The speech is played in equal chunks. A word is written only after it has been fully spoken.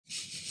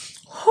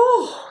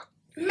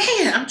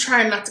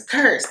trying not to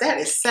curse. That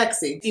is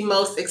sexy. The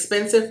most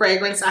expensive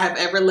fragrance I have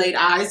ever laid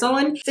eyes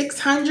on,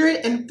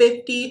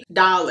 $650.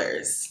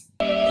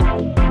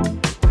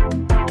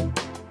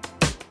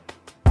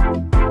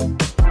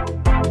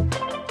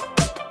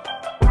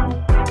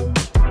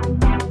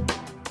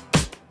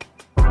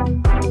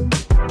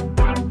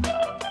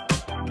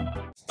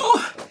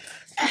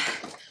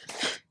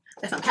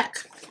 Let's unpack.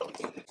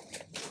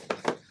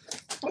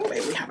 Oh,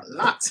 baby, we have a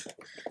lot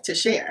to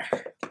share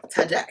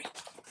today.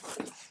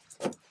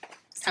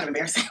 It's kind of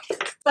embarrassing,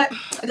 but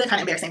a good kind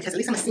of embarrassing because at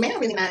least I'm gonna smell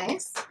really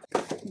nice.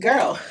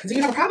 Girl, do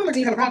you have a problem or do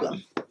you have a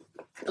problem?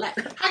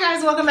 Hi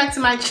guys, welcome back to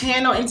my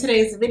channel. In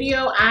today's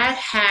video, I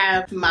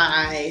have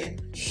my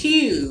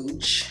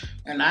huge,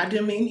 and I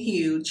do mean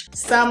huge,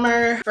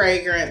 summer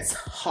fragrance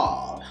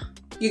haul.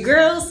 Your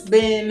girl's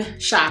been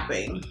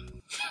shopping.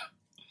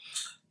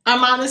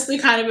 I'm honestly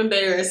kind of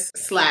embarrassed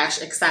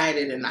 /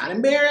 excited and not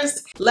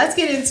embarrassed. Let's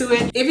get into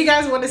it. If you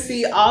guys want to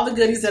see all the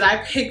goodies that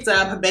I picked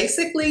up,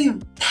 basically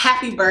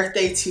happy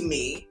birthday to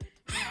me,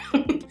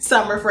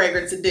 summer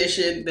fragrance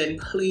edition, then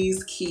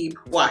please keep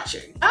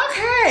watching.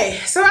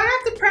 Okay, so I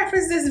have to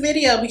preface this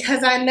video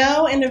because I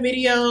know in a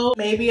video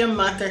maybe a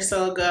month or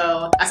so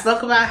ago, I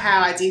spoke about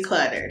how I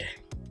decluttered.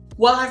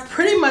 Well, I've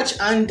pretty much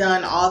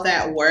undone all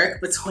that work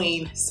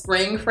between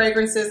spring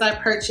fragrances I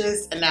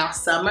purchased and now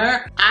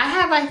summer. I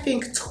have, I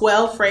think,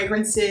 12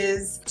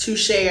 fragrances to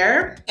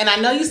share. And I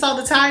know you saw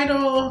the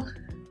title.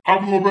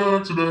 I'm going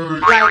back today.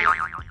 Like,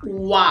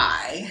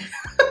 why?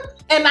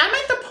 And I'm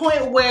at the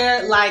point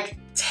where, like,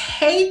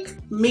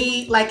 take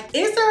me, like,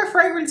 is there a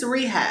fragrance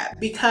rehab?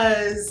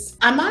 Because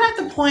I'm not at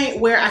the point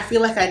where I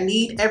feel like I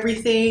need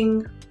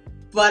everything,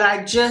 but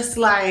I just,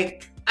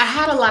 like, I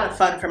had a lot of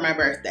fun for my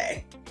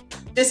birthday.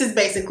 This is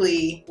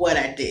basically what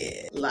I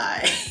did,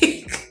 like,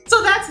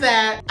 so that's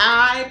that.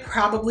 I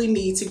probably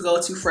need to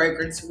go to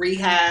fragrance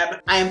rehab.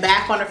 I am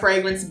back on a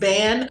fragrance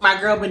ban. My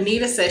girl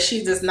Benita says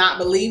she does not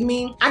believe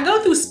me. I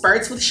go through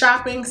spurts with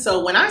shopping,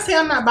 so when I say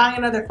I'm not buying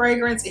another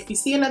fragrance, if you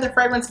see another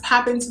fragrance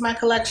pop into my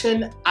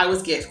collection, I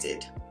was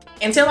gifted.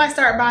 Until I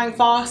start buying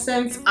fall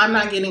scents, I'm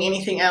not getting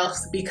anything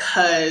else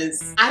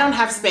because I don't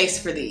have space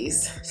for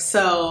these.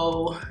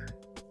 So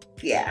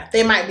yeah,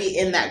 they might be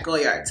in that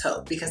Goyard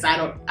tote because I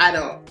don't.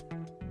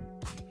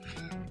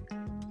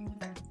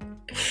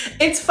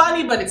 It's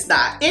funny, but it's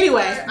not.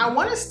 Anyway, I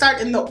want to start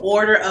in the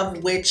order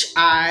of which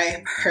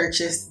I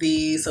purchased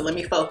these. So let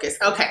me focus.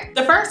 Okay,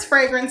 the first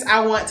fragrance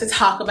I want to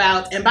talk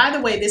about, and by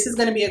the way, this is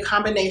going to be a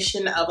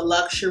combination of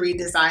luxury,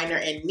 designer,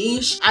 and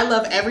niche. I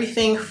love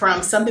everything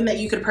from something that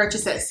you could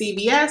purchase at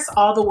CVS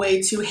all the way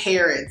to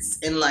Harrods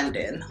in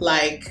London.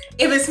 Like,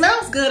 if it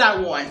smells good, I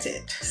want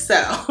it.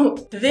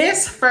 So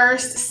this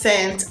first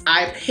scent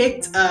I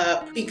picked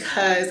up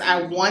because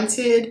I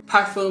wanted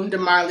Parfums de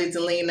Marly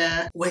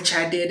Delina, which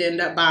I did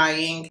end up buying,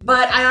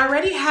 but I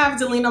already have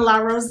Delina La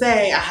Rose,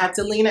 I have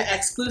Delina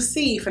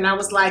Exclusive, and I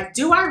was like,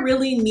 do I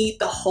really need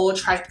the whole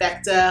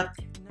trifecta?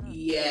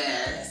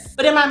 Yes.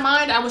 But in my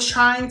mind, I was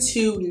trying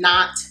to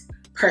not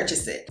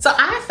purchase it. So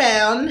I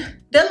found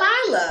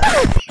Delilah.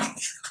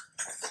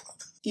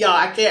 Y'all,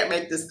 I can't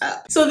make this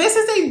up. So this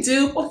is a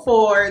dupe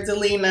for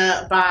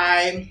Delina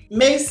by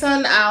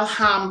Maison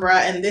Alhambra,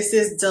 and this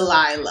is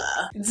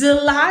Delilah.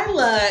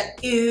 Delilah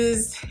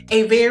is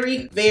a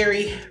very,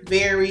 very,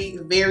 very,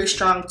 very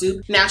strong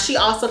dupe. Now, she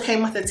also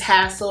came with a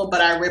tassel, but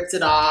I ripped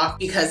it off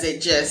because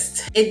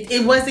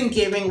it wasn't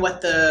giving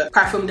what the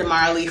Parfums de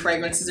Marly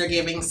fragrances are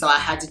giving, so I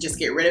had to just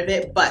get rid of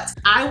it. But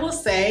I will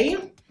say,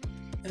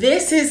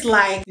 this is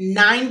like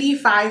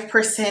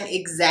 95%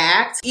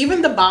 exact.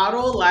 Even the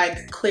bottle,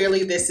 like,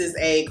 clearly this is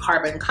a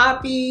carbon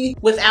copy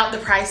without the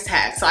price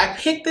tag. So I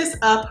picked this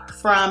up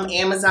from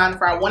Amazon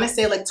for, I want to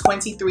say, like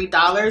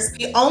 $23.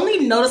 The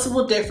only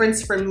noticeable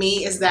difference for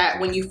me is that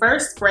when you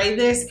first spray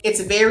this,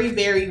 it's very,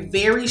 very,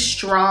 very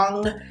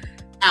strong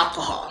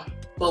alcohol.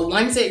 But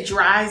once it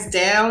dries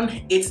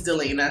down, it's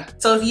Delina.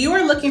 So if you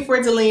are looking for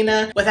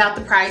Delina without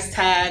the price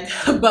tag,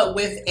 but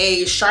with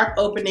a sharp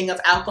opening of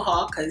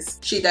alcohol, because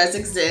she does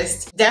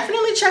exist,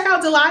 definitely check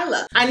out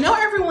Delilah. I know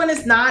everyone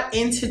is not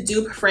into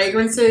dupe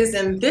fragrances,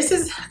 and this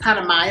is kind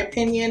of my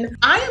opinion.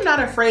 I am not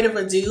afraid of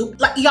a dupe.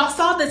 Like, y'all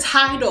saw the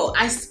title.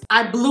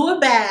 I blew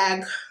a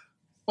bag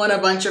on a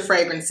bunch of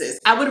fragrances.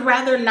 I would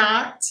rather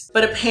not,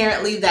 but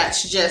apparently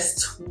that's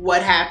just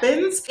what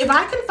happens. If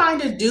I can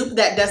find a dupe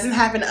that doesn't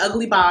have an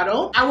ugly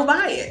bottle, I will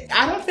buy it.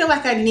 I don't feel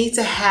like I need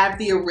to have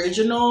the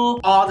original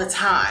all the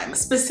time,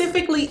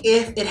 specifically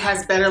if it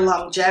has better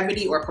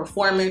longevity or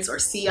performance or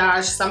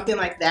sillage, something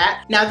like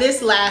that. Now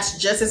this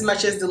lasts just as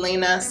much as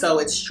Delina, so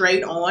it's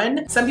straight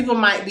on. Some people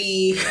might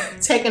be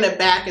taken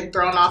aback and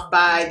thrown off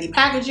by the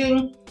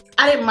packaging.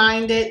 I didn't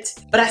mind it,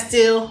 but I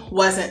still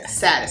wasn't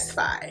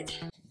satisfied.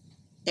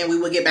 And we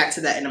will get back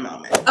to that in a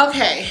moment.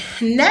 Okay,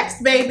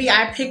 next baby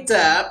I picked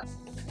up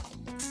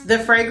the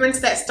fragrance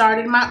that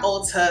started my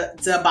Ulta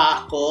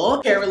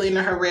debacle,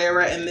 Carolina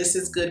Herrera, and this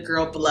is Good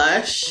Girl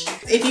Blush.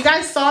 If you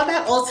guys saw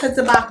that Ulta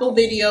debacle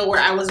video where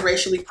I was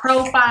racially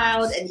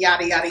profiled and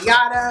yada yada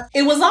yada,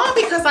 it was all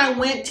because I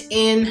went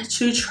in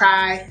to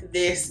try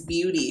this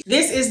beauty.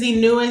 This is the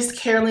newest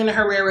Carolina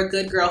Herrera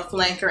Good Girl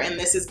Flanker, and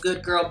this is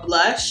Good Girl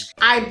Blush.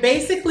 I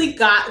basically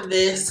got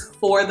this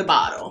for the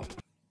bottle.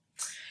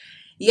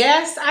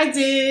 Yes, I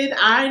did.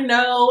 I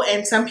know.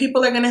 And some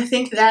people are going to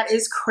think that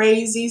is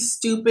crazy,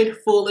 stupid,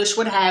 foolish,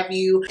 what have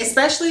you.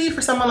 Especially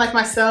for someone like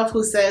myself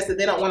who says that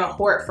they don't want to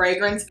hoard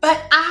fragrance. But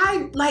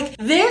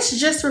this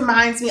just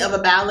reminds me of a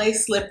ballet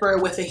slipper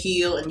with a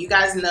heel. And you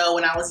guys know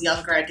when I was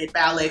younger, I did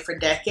ballet for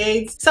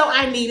decades. So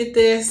I needed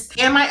this.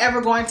 Am I ever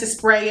going to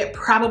spray it?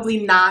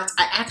 Probably not.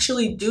 I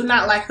actually do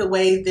not like the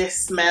way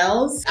this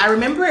smells. I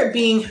remember it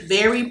being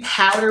very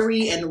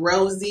powdery and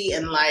rosy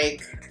and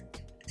like,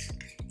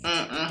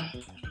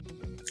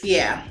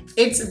 yeah,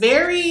 it's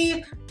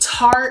very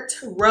tart,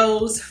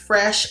 rose,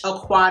 fresh,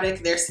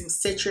 aquatic. There's some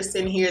citrus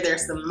in here,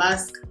 there's some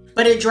musk,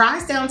 but it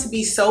dries down to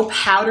be so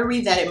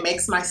powdery that it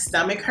makes my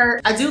stomach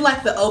hurt. I do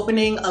like the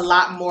opening a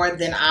lot more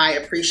than I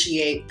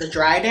appreciate the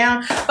dry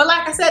down, but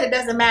like I said, it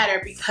doesn't matter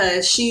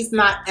because she's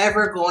not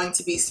ever going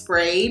to be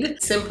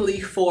sprayed, simply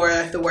for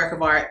the work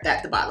of art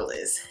that the bottle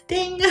is.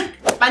 Ding!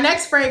 My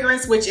next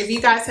fragrance, which if you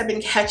guys have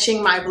been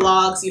catching my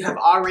vlogs, you have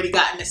already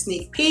gotten a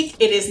sneak peek.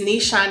 It is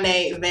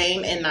Nishane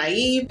Vain and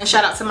Naive. And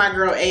shout out to my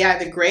girl AI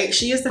the Great.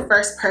 She is the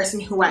first person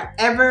who I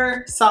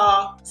ever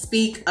saw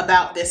speak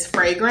about this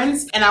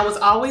fragrance. And I was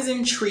always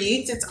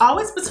intrigued. It's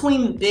always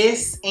between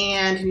this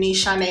and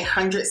Nishane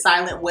 100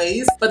 Silent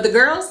Ways. But the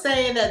girls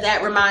say that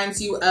that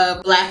reminds you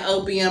of Black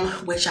Opium,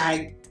 which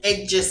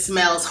it just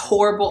smells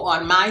horrible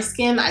on my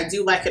skin. I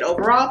do like it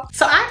overall.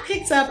 So I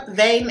picked up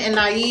Vain and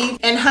Naive,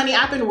 and honey,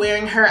 I've been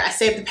wearing her. I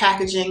saved the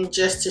packaging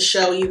just to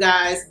show you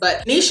guys,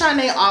 but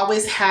Nishane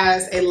always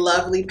has a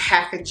lovely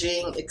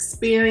packaging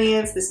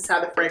experience. This is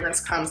how the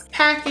fragrance comes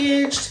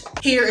packaged.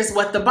 Here is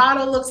what the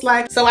bottle looks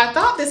like. So I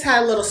thought this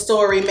had a little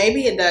story.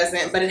 Maybe it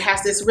doesn't, but it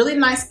has this really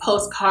nice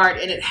postcard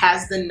and it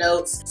has the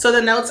notes. So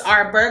the notes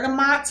are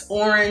bergamot,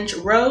 orange,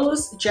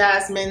 rose,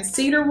 jasmine,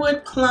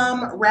 cedarwood,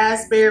 plum,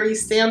 raspberry,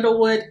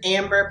 sandalwood,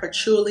 amber,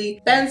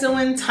 patchouli,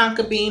 benzoin,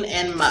 tonka bean,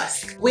 and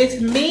musk.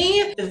 With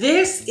me,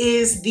 this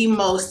is the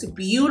most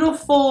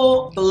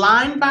beautiful,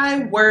 blind buy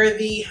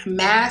worthy,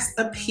 mass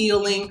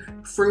appealing,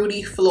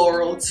 fruity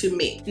floral to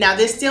me. Now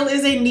this still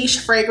is a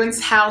niche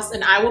fragrance house,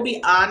 and I will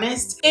be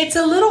honest, it's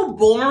a little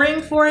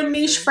boring for a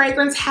niche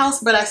fragrance house,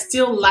 but I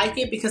still like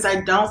it because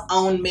I don't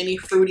own many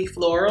fruity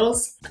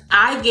florals.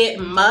 I get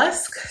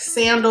musk,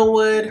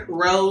 sandalwood,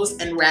 rose,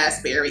 and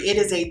raspberry. It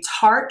is a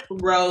tart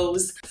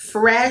rose,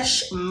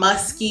 fresh,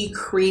 musky,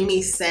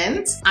 creamy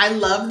scent. I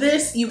love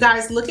this. You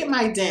guys, look at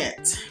my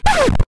dent.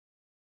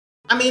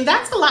 I mean,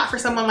 that's a lot for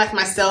someone like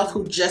myself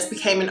who just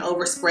became an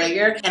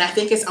oversprayer, and I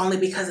think it's only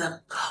because of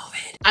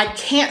COVID. I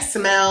can't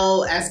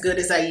smell as good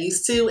as I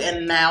used to,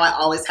 and now I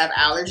always have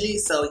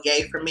allergies, so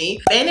yay for me.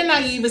 Vain and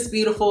Naive is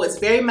beautiful. It's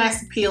very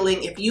mass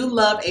appealing. If you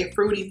love a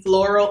fruity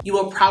floral, you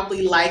will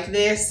probably like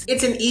this.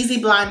 It's an easy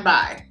blind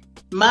buy.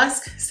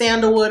 Musk,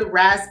 sandalwood,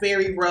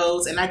 raspberry,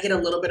 rose, and I get a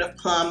little bit of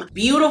plum.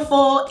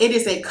 Beautiful. It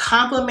is a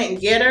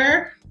compliment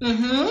getter.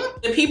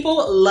 The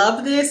people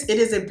love this. It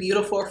is a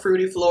beautiful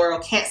fruity floral.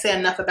 Can't say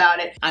enough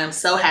about it. I am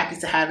so happy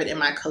to have it in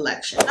my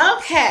collection.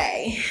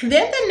 Okay,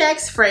 then the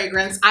next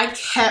fragrance I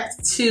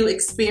kept to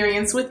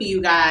experience with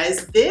you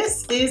guys.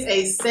 This is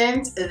a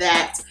scent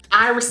that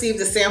I received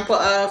a sample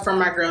of from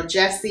my girl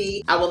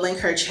Jessie. I will link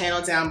her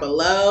channel down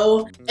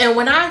below. And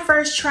when I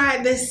first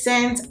tried this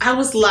scent, I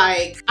was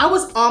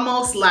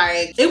almost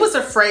like, it was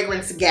a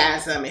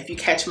fragrance-gasm, if you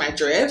catch my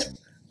drift.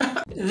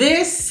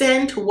 This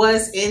scent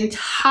was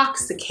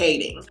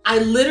intoxicating. I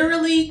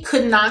literally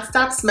could not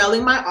stop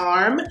smelling my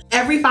arm.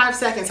 Every 5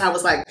 seconds I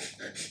was like,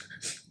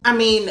 I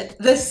mean,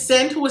 the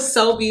scent was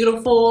so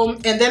beautiful.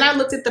 And then I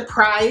looked at the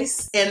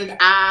price, and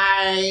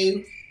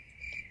I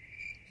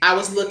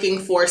was looking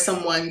for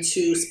someone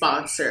to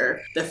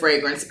sponsor the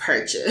fragrance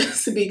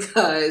purchase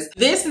because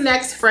this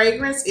next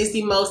fragrance is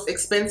the most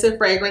expensive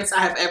fragrance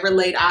I have ever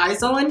laid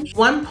eyes on.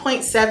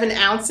 1.7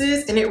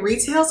 ounces, and it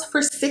retails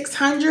for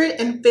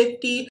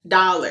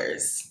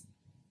 $650.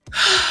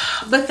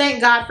 But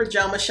thank God for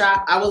Joma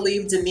Shop. I will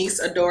leave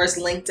Denise Adore's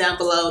link down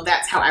below.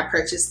 That's how I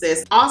purchased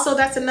this. Also,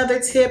 that's another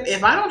tip.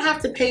 If I don't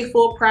have to pay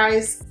full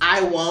price,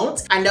 I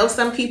won't. I know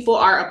some people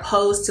are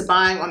opposed to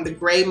buying on the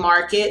gray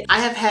market. I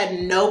have had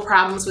no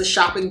problems with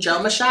shopping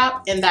Joma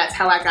Shop, and that's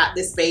how I got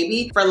this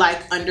baby for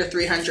like under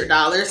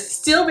 $300.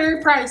 Still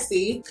very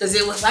pricey because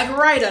it was like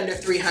right under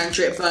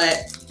 $300,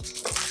 but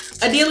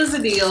a deal is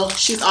a deal.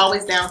 She's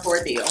always down for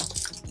a deal.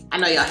 I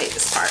know y'all hate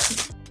this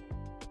part.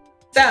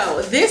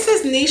 So this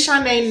is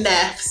Nishane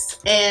Nefs,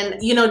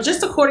 and you know,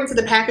 just according to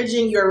the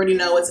packaging, you already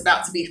know it's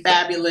about to be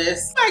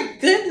fabulous. My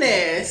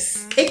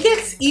goodness, it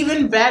gets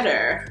even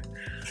better.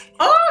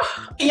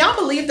 Oh, can y'all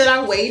believe that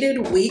I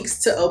waited weeks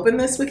to open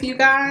this with you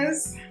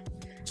guys?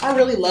 I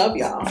really love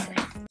y'all.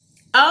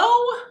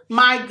 Oh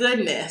my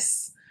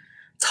goodness.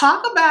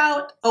 Talk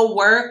about a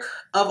work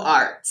of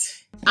art.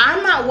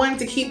 I'm not one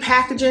to keep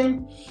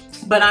packaging,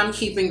 but I'm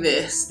keeping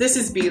this. This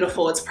is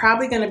beautiful. It's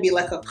probably gonna be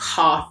like a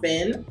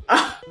coffin.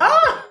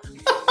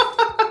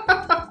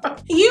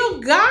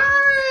 You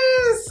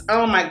guys,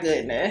 oh my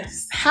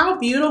goodness, how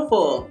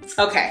beautiful.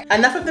 Okay,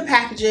 enough of the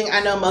packaging.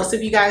 I know most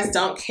of you guys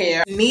don't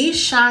care.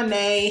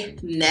 Nishane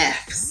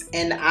Nefs,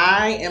 and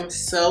I am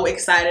so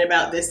excited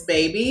about this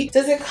baby.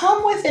 Does it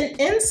come with an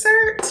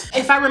insert?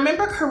 If I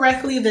remember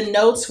correctly, the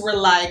notes were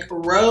like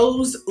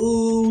rose,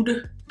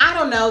 oud. I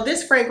don't know,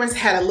 this fragrance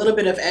had a little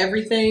bit of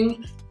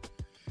everything.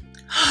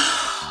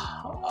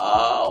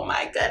 Oh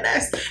my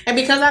goodness. And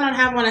because I don't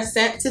have on a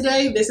scent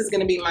today, this is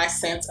gonna be my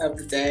scent of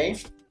the day.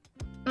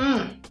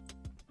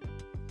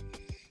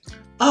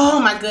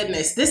 Oh my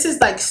goodness, this is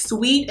like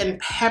sweet and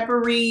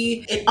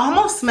peppery. It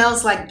almost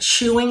smells like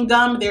chewing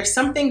gum. There's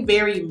something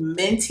very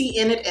minty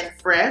in it and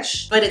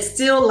fresh, but it's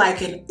still like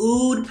an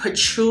oud,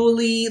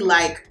 patchouli,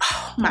 like,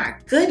 oh my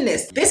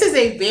goodness. This is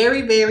a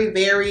very, very,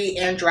 very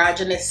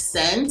androgynous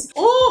scent.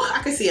 Oh,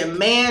 I can see a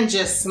man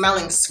just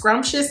smelling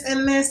scrumptious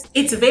in this.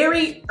 It's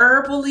very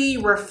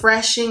herbally,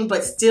 refreshing,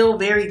 but still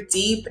very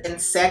deep and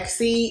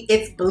sexy.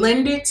 It's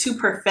blended to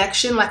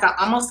perfection. Like I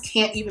almost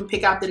can't even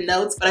pick out the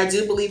notes, but I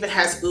do believe it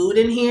has oud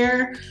in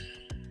here.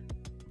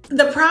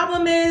 The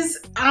problem is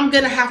I'm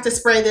gonna have to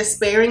spray this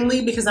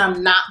sparingly because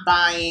I'm not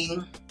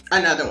buying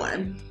another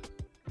one.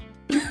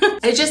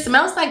 It just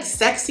smells like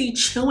sexy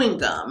chewing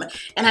gum.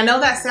 And I know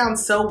that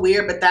sounds so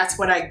weird, but that's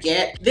what I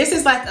get. This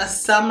is like a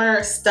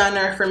summer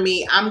stunner for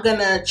me. I'm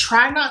gonna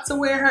try not to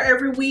wear her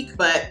every week,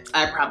 but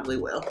I probably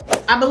will.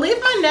 I believe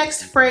my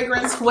next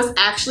fragrance was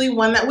actually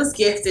one that was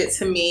gifted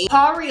to me.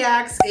 Paul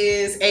Reacts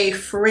is a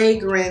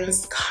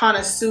fragrance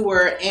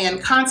connoisseur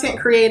and content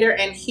creator,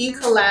 and he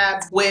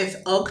collabed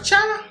with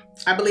Okcha,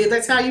 I believe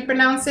that's how you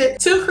pronounce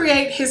it, to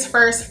create his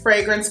first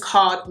fragrance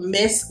called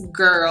Miss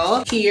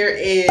Girl. Here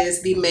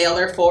is the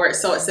mailer for it.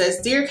 So it says,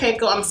 "Dear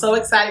Keiko, I'm so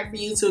excited for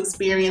you to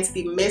experience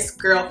the Miss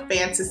Girl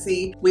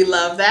fantasy. We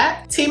love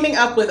that. Teaming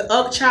up with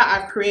Okcha,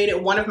 I've created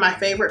one of my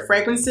favorite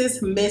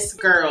fragrances, Miss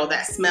Girl,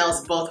 that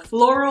smells both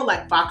floral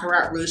like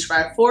Baccarat Rouge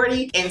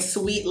 540 and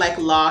sweet like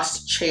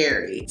Lost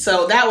Cherry."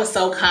 So that was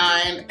so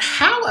kind.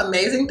 How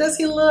amazing does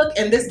he look?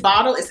 And this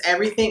bottle is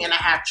everything, and I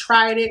have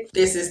tried it.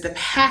 This is the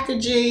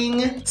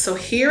packaging. So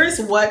here is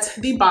what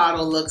the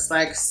bottle looks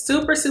like.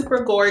 Super,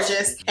 super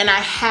gorgeous. And I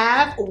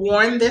have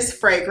worn this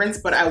fragrance,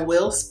 but I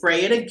will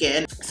spray it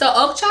again. So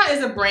Okcha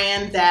is a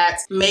brand that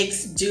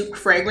makes dupe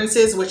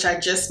fragrances, which I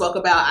just spoke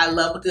about. I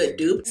love a good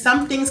dupe.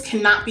 Some things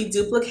cannot be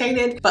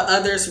duplicated, but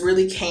others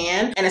really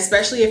can. And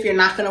especially if you're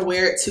not gonna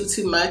wear it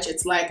too much,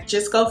 it's like,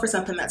 just go for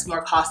something that's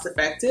more cost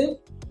effective.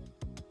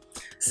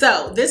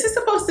 So this is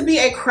supposed to be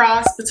a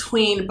cross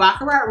between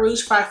Baccarat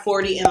Rouge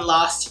 540 and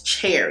Lost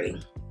Cherry.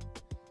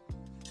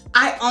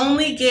 I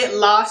only get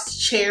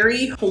Lost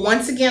Cherry.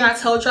 Once again, I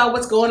told y'all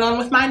what's going on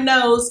with my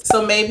nose,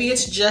 so maybe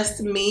it's just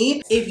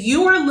me. If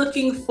you are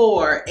looking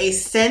for a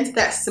scent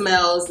that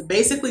smells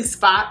basically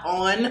spot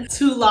on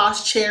to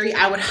Lost Cherry,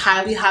 I would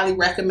highly, highly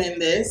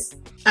recommend this.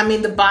 I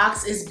mean, the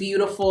box is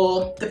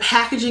beautiful. The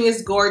packaging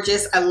is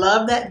gorgeous. I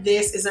love that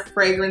this is a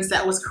fragrance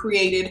that was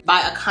created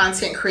by a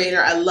content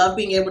creator. I love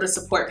being able to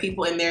support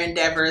people in their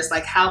endeavors.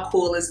 Like, how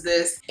cool is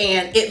this?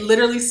 And it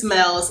literally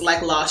smells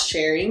like Lost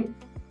Cherry.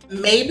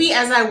 Maybe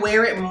as I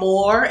wear it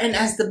more and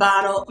as the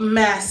bottle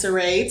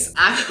macerates,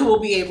 I will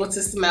be able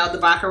to smell the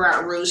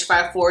Baccarat Rouge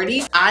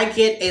 540. I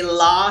get a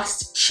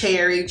Lost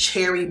Cherry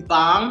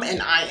bomb, and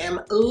I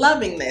am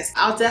loving this.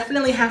 I'll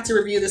definitely have to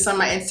review this on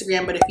my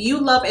Instagram, but if you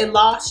love a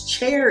Lost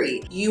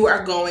Cherry, you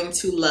are going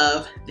to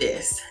love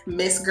this.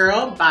 Miss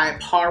Girl by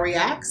Paul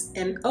Reacts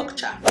and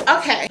Okcha.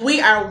 Okay, we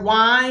are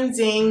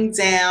winding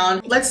down.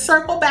 Let's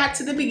circle back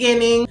to the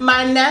beginning.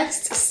 My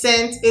next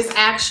scent is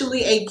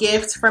actually a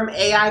gift from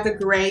AI the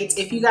Great.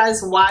 If you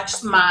guys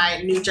watched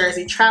my New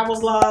Jersey travel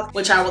vlog,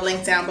 which I will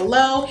link down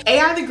below,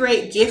 AI the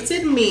Great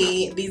gifted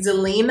me the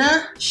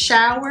Delina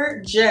shower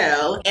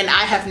gel, and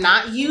I have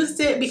not used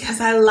it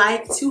because I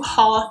like to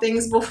haul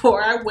things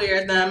before I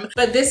wear them.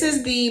 But this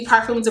is the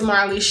Parfum de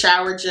Marly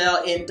shower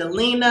gel in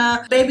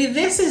Delina. Baby,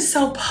 this is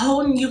so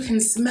potent, you can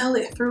smell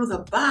it through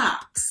the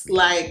box.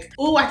 Like,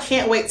 ooh, I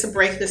can't wait to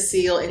break the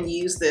seal and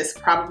use this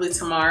probably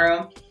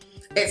tomorrow.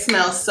 It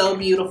smells so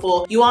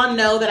beautiful. You all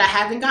know that I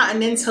haven't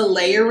gotten into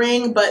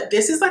layering, but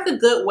this is like a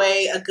good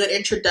way, a good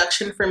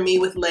introduction for me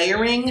with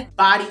layering,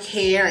 body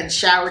care and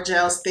shower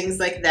gels, things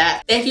like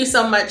that. Thank you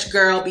so much,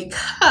 girl,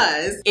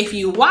 because if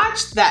you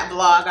watched that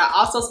vlog, I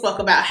also spoke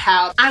about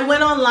how I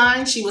went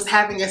online. She was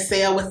having a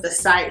sale with the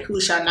site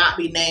who shall not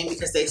be named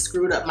because they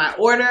screwed up my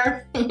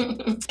order.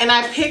 And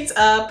I picked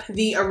up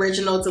the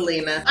original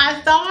Delina.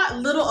 I thought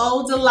little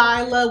old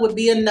Delilah would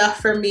be enough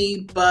for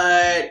me,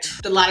 but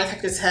the lie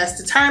detectors has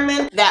determined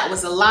edition. That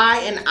was a lie,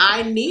 and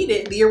I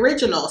needed the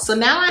original. So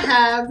now I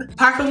have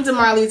Parfums de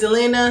Marly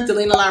Delina,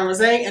 Delina La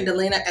Rosée, and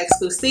Delina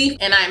Exclusive,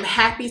 and I'm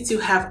happy to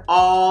have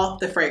all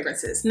the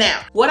fragrances.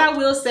 Now, what I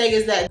will say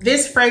is that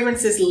this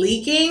fragrance is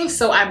leaking,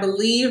 so I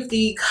believe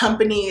the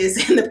company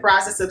is in the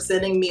process of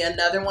sending me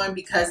another one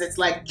because it's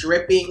like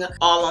dripping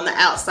all on the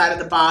outside of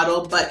the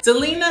bottle. But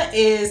Delina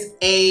is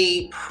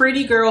a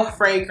pretty girl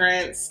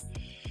fragrance.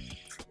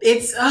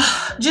 It's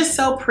just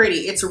so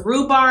pretty. It's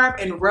rhubarb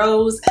and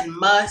rose and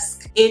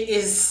musk. It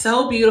is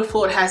so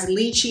beautiful. It has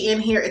lychee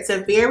in here. It's a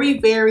very,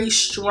 very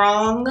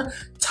strong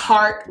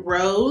tart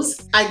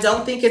rose. I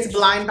don't think it's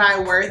blind buy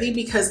worthy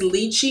because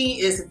lychee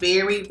is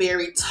very,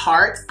 very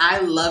tart.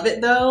 I love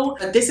it though,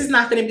 but this is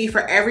not going to be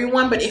for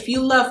everyone. But if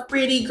you love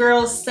pretty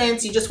girl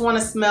scents, you just want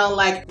to smell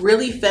like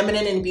really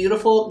feminine and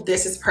beautiful,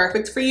 this is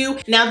perfect for you.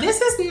 Now, this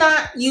is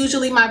not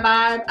usually my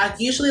vibe. I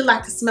usually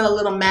like to smell a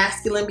little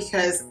masculine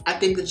because I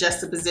think the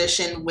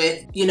juxtaposition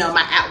with, you know,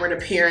 my outward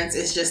appearance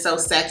is just so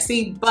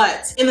sexy.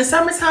 But in the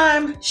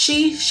summertime,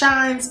 she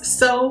shines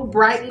so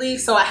brightly.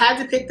 So I had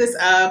to pick this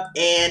up,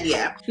 and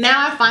yeah.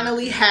 Now I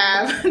finally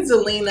have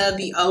Delina,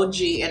 the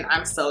OG, and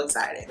I'm so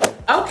excited.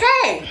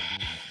 Okay.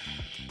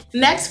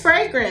 Next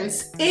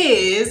fragrance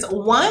is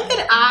one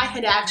that I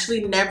had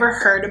actually never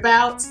heard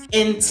about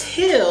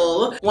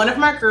until one of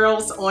my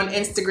girls on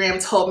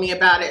Instagram told me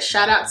about it.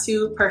 Shout out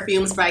to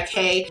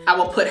PerfumesbyK. I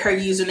will put her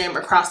username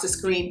across the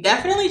screen.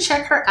 Definitely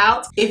check her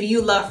out if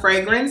you love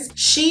fragrance.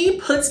 She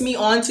puts me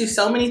on to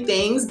so many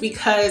things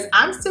because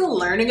I'm still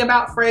learning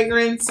about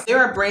fragrance. There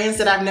are brands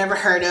that I've never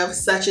heard of,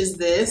 such as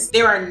this.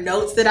 There are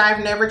notes that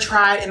I've never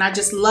tried, and I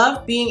just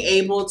love being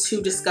able to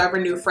discover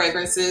new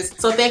fragrances.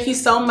 So thank you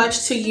so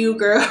much to you,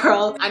 girl.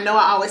 I know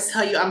I always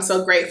tell you I'm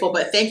so grateful,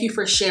 but thank you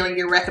for sharing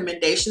your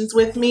recommendations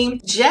with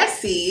me.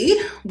 Jessie,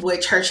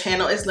 which her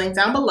channel is linked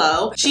down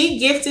below, she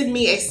gifted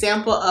me a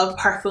sample of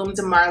Parfums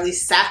de Marly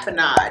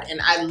Saffenade, and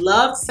I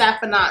loved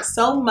Saffenade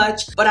so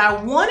much, but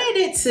I wanted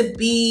it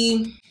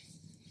to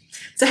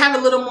have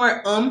a little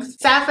more oomph.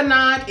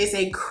 Saffenade is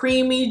a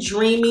creamy,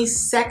 dreamy,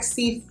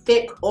 sexy,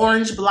 thick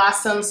orange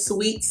blossom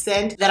sweet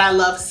scent that I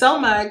love so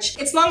much.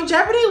 Its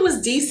longevity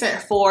was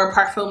decent for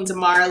Parfums de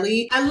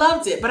Marly. I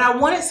loved it, but I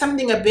wanted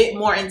something a bit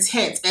more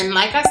intense. And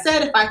like I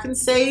said, if I can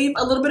save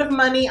a little bit of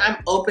money, I'm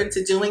open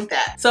to doing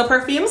that. So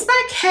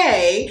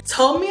PerfumesbyK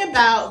told me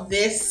about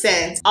this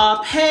scent,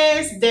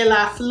 Arpès de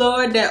la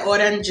Fleur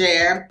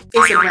d'Oranger.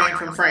 It's a brand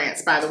from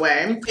France, by the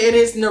way. It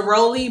is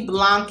Neroli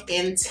Blanc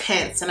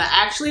Intense, and I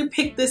actually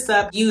picked this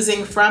up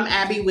using From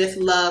Abi With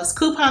Love's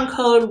coupon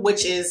code,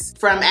 which is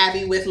From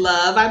Abi With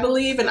Love, I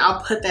believe, and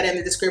I'll put that in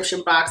the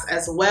description box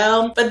as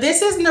well. But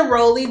this is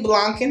Neroli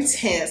Blanc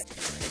Intense.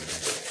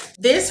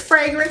 This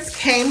fragrance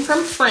came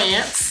from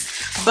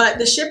France, but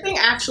the shipping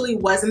actually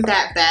wasn't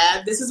that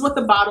bad. This is what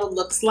the bottle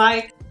looks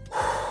like.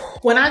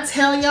 When I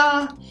tell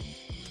y'all,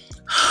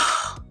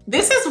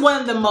 this is one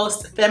of the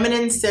most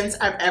feminine scents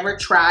I've ever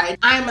tried.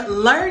 I'm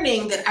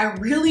learning that I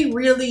really,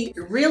 really,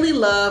 really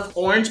love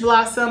Orange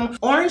Blossom.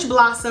 Orange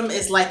Blossom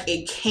is like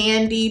a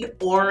candied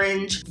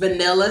orange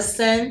vanilla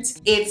scent.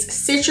 It's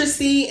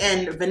citrusy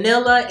and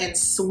vanilla and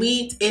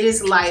sweet. It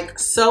is like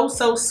so,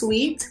 so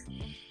sweet.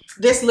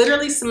 This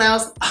literally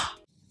smells,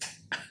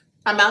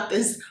 my mouth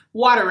is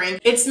watering.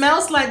 It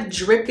smells like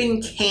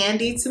dripping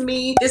candy to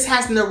me. This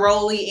has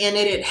neroli in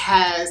it. It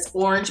has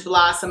orange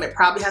blossom. It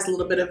probably has a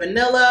little bit of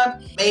vanilla,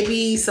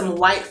 maybe some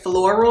white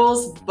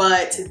florals,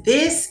 but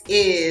this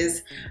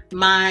is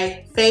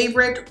my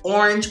favorite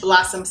orange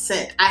blossom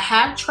scent. I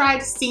have tried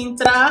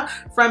Sintra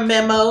from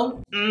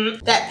Memo.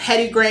 That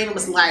petitgrain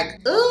was like,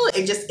 ooh,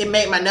 it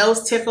made my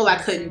nose tickle. I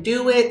couldn't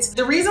do it.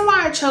 The reason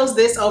why I chose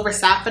this over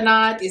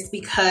Saffenade is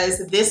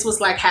because this was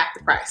like half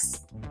the price.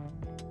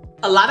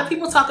 A lot of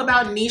people talk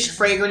about niche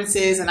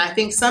fragrances, and I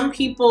think some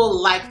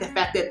people like the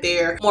fact that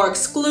they're more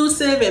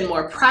exclusive and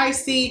more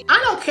pricey. I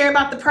don't care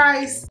about the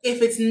price.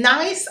 If it's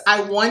nice,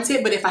 I want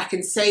it, but if I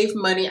can save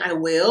money, I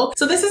will.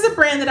 So this is a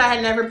brand that I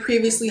had never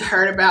previously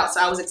heard about, so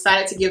I was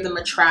excited to give them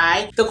a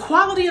try. The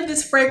quality of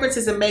this fragrance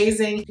is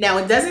amazing. Now,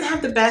 it doesn't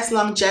have the best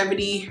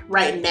longevity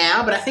right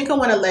now, but I think I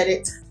want to let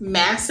it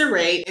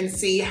macerate and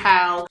see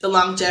how the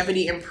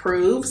longevity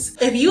improves.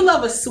 If you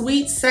love a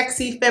sweet,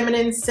 sexy,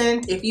 feminine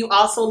scent, if you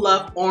also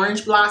love orange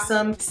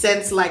blossom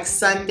scents like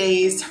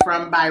Sundays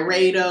from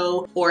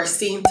Byredo or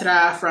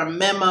Sintra from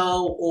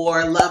Memo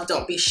or Love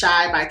Don't Be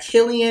Shy by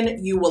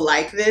Killian, you will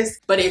like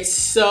this. But it's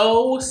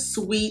so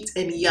sweet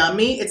and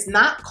yummy. It's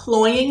not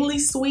cloyingly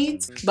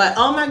sweet, but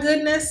oh my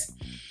goodness.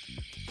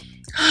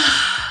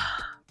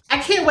 I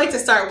can't wait to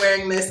start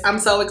wearing this. I'm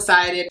so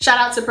excited. Shout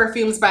out to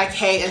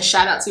PerfumesbyK and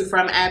shout out to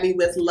From Abi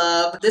With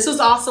Love. This was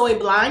also a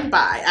blind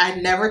buy.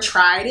 I'd never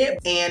tried it,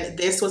 and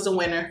this was a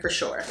winner for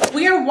sure.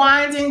 We are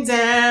winding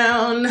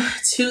down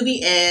to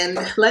the end.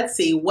 Let's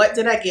see, what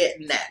did I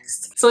get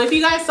next? So if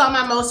you guys saw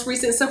my most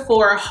recent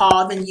Sephora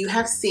haul, then you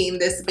have seen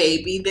this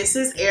baby. This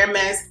is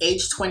Hermes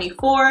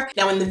H24.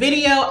 Now in the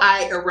video,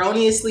 I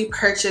erroneously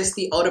purchased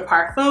the eau de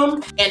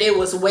parfum, and it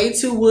was way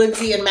too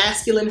woodsy and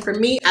masculine for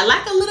me. I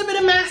like a little bit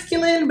of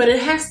masculine, but it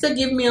has to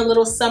give me a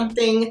little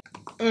something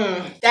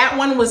That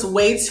one was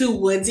way too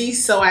woodsy,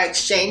 so I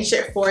exchanged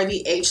it for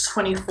the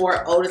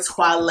H24 Eau de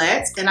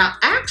Toilette, and I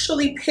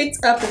actually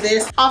picked up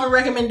this off a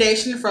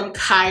recommendation from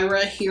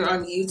Kyra here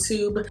on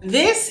YouTube.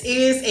 This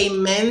is a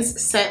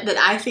men's scent that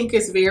I think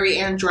is very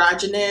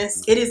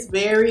androgynous. It is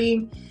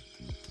very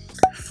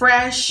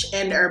fresh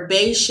and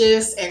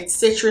herbaceous and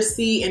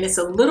citrusy, and it's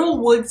a little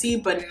woodsy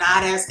but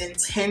not as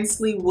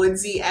intensely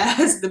woodsy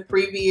as the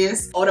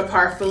previous Eau de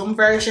Parfum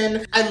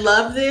version. I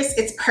love this.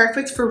 It's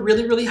perfect for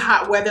really, really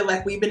hot weather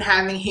like we've been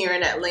having here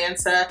in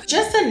Atlanta.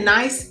 Just a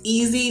nice,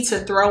 easy to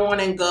throw on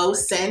and go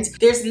scent.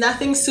 There's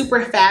nothing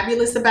super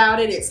fabulous about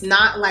it. It's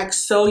not like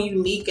so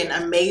unique and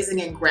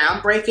amazing and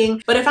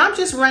groundbreaking, but if I'm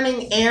just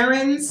running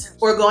errands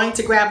or going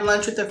to grab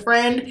lunch with a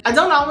friend, I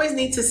don't always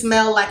need to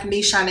smell like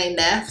Nichane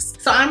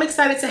Nefs. So I'm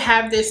excited to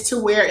have this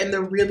to wear in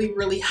the really,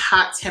 really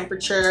hot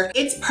temperature.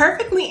 It's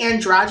perfectly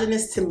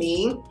androgynous to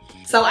me.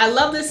 So I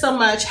love this so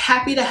much.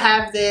 Happy to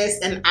have this,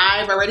 and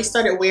I've already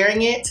started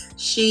wearing it.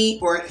 She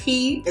or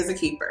he is a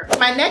keeper.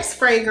 My next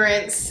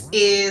fragrance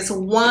is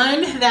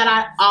one that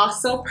I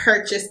also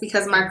purchased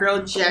because my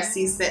girl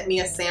Jessie sent me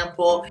a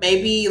sample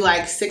maybe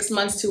like 6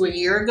 months to a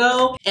year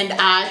ago, and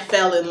I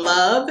fell in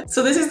love.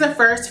 So this is the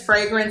first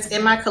fragrance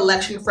in my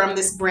collection from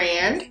this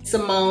brand,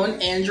 Simone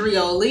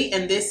Andrioli,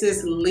 and this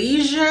is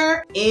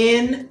Leisure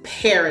in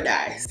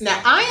Paradise.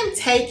 Now I am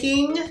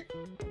taking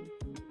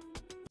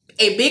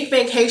a big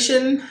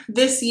vacation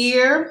this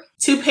year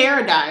to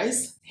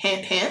Paradise.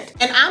 Hint, hint.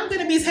 And I'm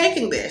gonna be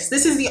taking this.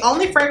 This is the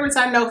only fragrance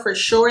I know for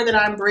sure that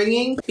I'm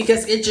bringing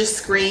because it just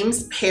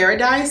screams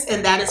paradise,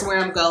 and that is where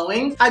I'm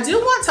going. I do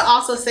want to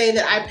also say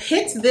that I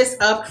picked this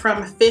up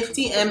from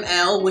 50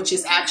 ml, which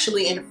is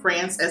actually in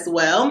France as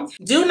well.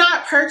 Do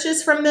not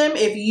purchase from them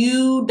if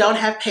you don't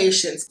have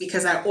patience,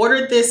 because I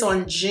ordered this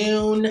on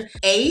June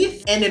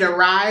 8th and it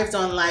arrived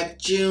on like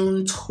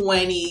June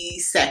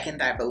 22nd,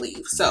 I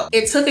believe. So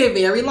it took a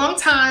very long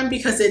time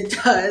because it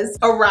does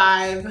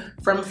arrive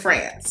from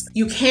France.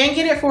 You can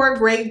get it for a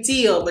great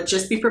deal, but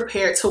just be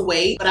prepared to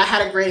wait. But I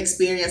had a great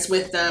experience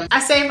with them. I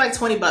saved like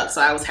 20 bucks,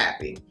 so I was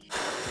happy.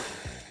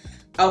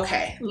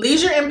 Okay,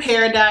 Leisure in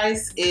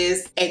Paradise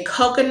is a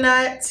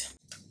coconut,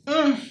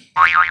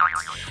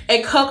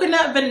 a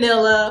coconut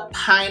vanilla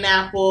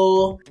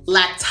pineapple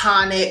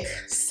lactonic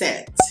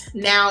scent.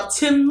 Now,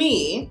 to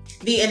me,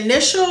 the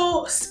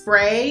initial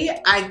spray,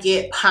 I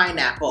get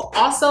pineapple.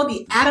 Also,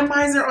 the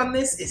atomizer on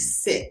this is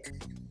sick.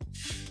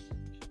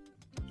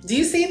 Do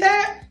you see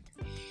that?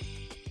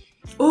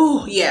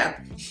 Ooh, yeah.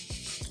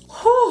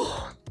 Whew.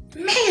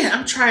 Man,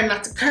 I'm trying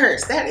not to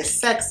curse. That is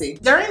sexy.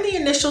 During the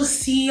initial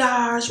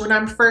sillage, when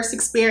I'm first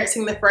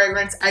experiencing the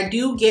fragrance, I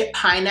do get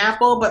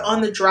pineapple, but on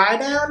the dry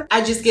down,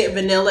 I just get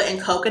vanilla and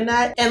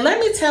coconut. And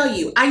let me tell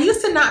you, I used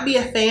to not be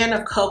a fan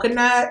of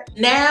coconut.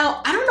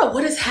 Now, I don't know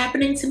what is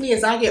happening to me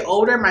as I get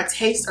older. My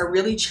tastes are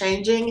really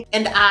changing,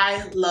 and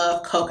I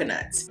love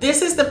coconuts.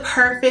 This is the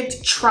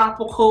perfect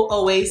tropical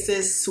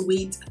oasis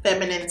sweet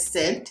feminine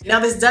scent.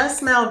 Now, this does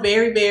smell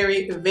very,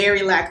 very,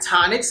 very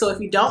lactonic. So if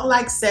you don't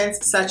like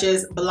scents such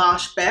as Blanche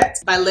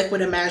Bête by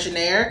Liquid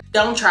Imaginaire,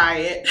 don't try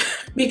it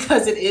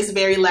because it is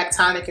very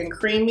lactonic and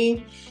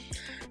creamy.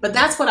 But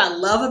that's what I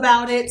love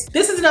about it.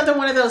 This is another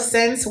one of those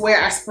scents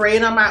where I spray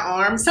it on my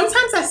arm.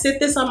 Sometimes I sit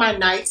this on my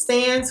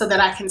nightstand so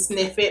that I can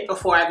sniff it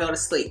before I go to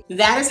sleep.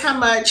 That is how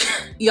much,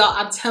 y'all,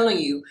 I'm telling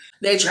you,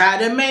 they try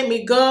to make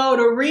me go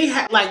to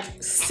rehab. Like,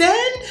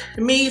 send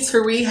me to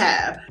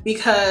rehab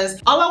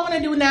because all I want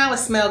to do now is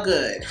smell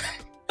good.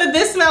 But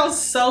this smells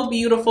so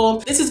beautiful.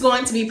 This is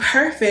going to be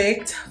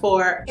perfect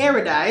for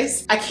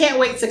Paradise. I can't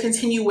wait to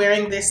continue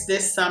wearing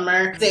this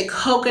summer. It's a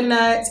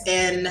coconut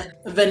and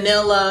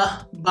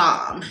vanilla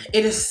bomb.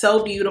 It is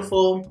so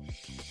beautiful.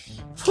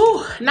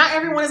 Whew, not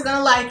everyone is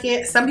gonna like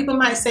it. Some people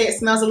might say it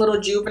smells a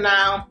little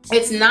juvenile.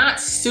 It's not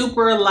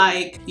super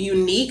like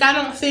unique, I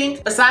don't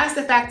think, besides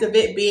the fact of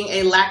it being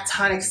a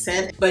lactonic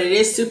scent, but it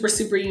is super,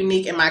 super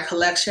unique in my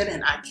collection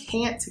and I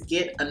can't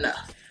get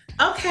enough.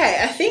 Okay,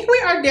 I think we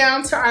are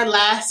down to our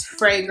last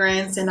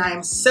fragrance, and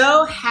I'm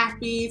so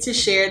happy to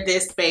share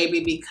this baby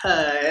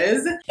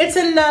because it's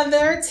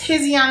another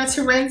Tiziana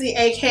Terenzi,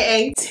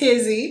 aka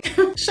Tizzy.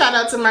 Shout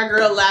out to my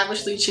girl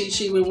Lavishly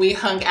Chi-Chi when we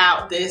hung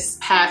out this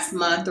past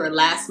month or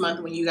last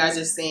month when you guys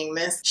are seeing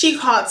this. She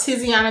called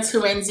Tiziana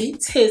Terenzi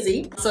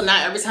Tizzy. So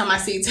now every time I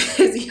see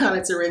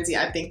Tiziana Terenzi,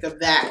 I think of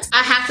that.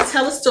 I have to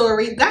tell a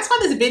story. That's why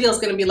this video is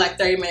gonna be like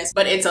 30 minutes,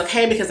 but it's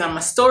okay because I'm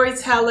a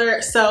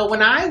storyteller. So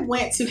when I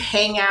went to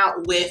hang out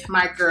with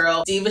my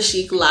girl Diva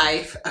Chic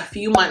Life a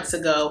few months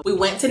ago, we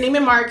went to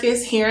Neiman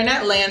Marcus here in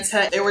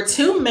Atlanta. There were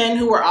two men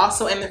who were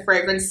also in the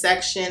fragrance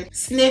section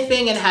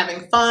sniffing and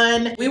having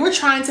fun. We were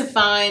trying to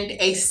find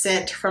a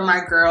scent from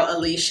my girl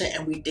Alicia,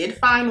 and we did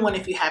find one.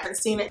 If you haven't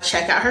seen it,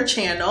 check out her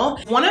channel.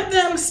 One of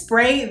them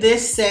sprayed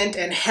this scent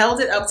and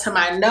held it up to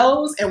my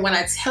nose, and when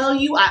I tell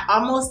you I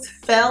almost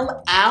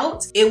fell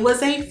out, it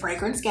was a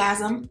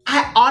fragrance-gasm.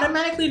 I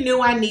automatically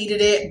knew I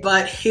needed it,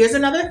 but here's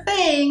another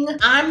thing.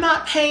 I'm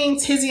not paying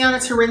Tiz Tiziana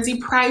Terenzi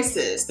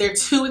prices. They're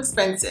too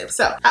expensive.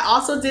 So I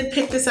also did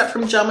pick this up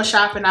from Joma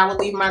Shop, and I will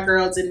leave my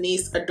girl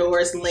Denise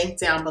Adore's link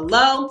down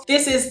below.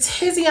 This is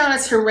Tiziana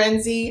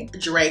Terenzi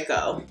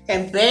Draco.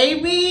 And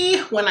baby,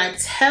 when I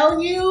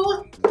tell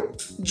you,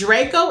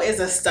 Draco is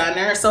a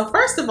stunner. So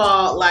first of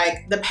all,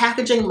 like the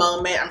packaging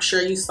moment, I'm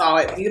sure you saw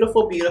it.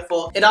 Beautiful,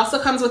 beautiful. It also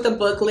comes with a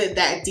booklet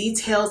that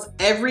details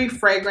every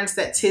fragrance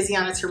that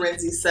Tiziana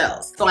Terenzi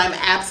sells. So I'm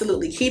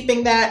absolutely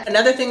keeping that.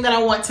 Another thing that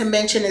I want to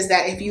mention is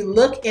that if you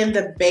look in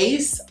the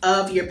base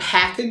of your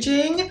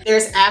packaging,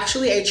 there's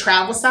actually a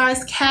travel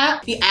size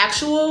cap. The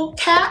actual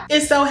cap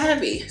is so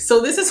heavy.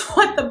 So this is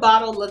what the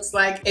bottle looks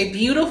like. A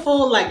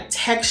beautiful, like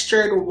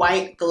textured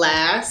white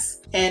glass.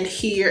 And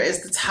here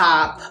is the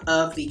top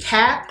of the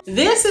cap.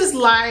 This is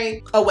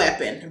like a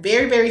weapon,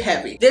 very, very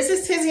heavy. This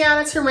is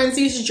Tiziana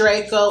Terenzi's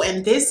Draco,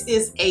 and this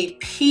is a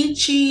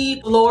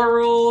peachy,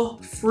 floral,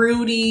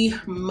 fruity,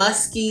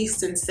 musky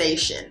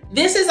sensation.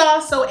 This is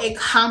also a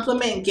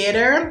compliment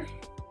getter.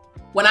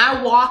 When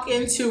I walk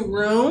into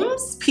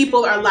rooms,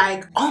 people are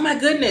like, oh my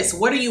goodness,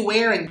 what are you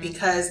wearing?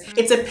 Because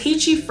it's a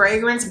peachy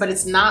fragrance, but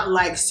it's not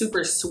like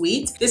super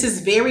sweet. This is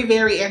very,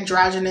 very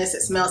androgynous.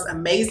 It smells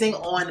amazing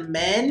on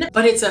men,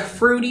 but it's a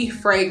fruity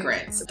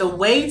fragrance. The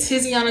way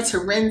Tiziana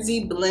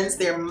Terenzi blends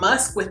their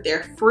musk with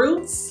their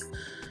fruits,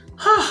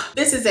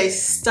 this is a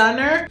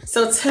stunner.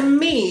 So to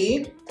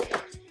me,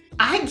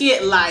 I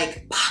get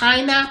like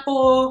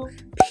pineapple,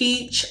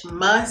 peach,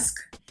 musk,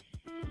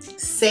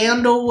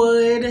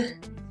 sandalwood,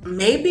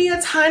 maybe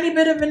a tiny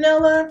bit of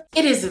vanilla.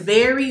 It is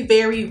very,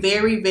 very,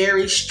 very,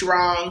 very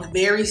strong,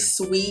 very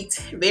sweet,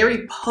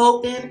 very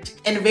potent,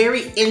 and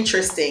very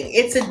interesting.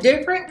 It's a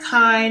different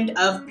kind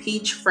of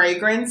peach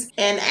fragrance,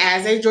 and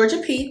as a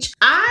Georgia peach,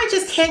 I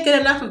just can't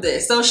get enough of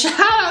this. So shout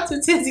out to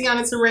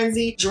Tiziana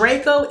Terenzi.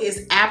 Draco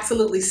is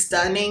absolutely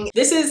stunning.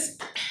 This is,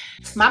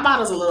 my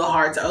bottle's a little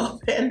hard to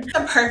open.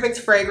 The perfect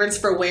fragrance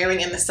for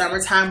wearing in the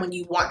summertime when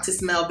you want to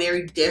smell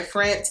very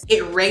different.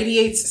 It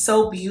radiates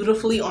so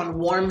beautifully on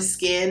warm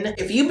skin.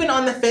 If you've been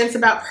on the fence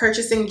about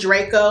purchasing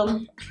Draco,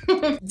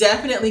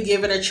 definitely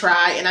give it a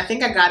try. And I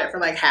think I got it for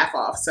like half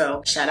off.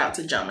 So shout out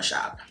to Joma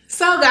Shop.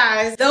 So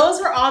guys,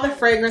 those were all the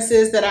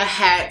fragrances that I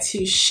had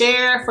to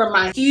share from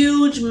my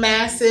huge,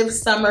 massive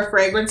summer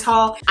fragrance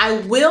haul. I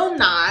will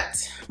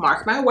not,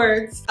 mark my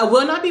words, I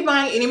will not be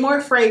buying any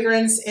more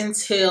fragrance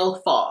until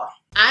fall.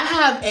 I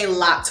have a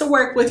lot to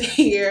work with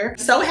here.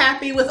 So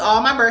happy with all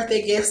my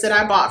birthday gifts that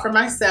I bought for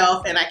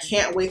myself, and I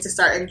can't wait to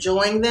start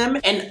enjoying them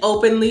and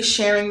openly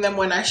sharing them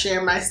when I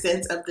share my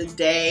scents of the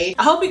day.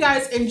 I hope you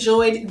guys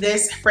enjoyed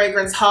this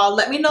fragrance haul.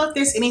 Let me know if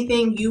there's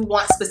anything you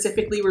want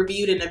specifically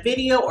reviewed in a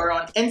video or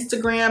on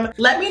Instagram.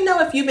 Let me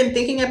know if you've been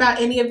thinking about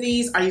any of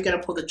these. Are you gonna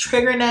pull the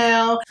trigger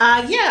now?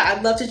 Yeah,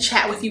 I'd love to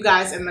chat with you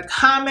guys in the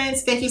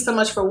comments. Thank you so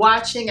much for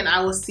watching, and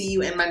I will see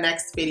you in my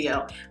next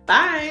video.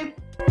 Bye.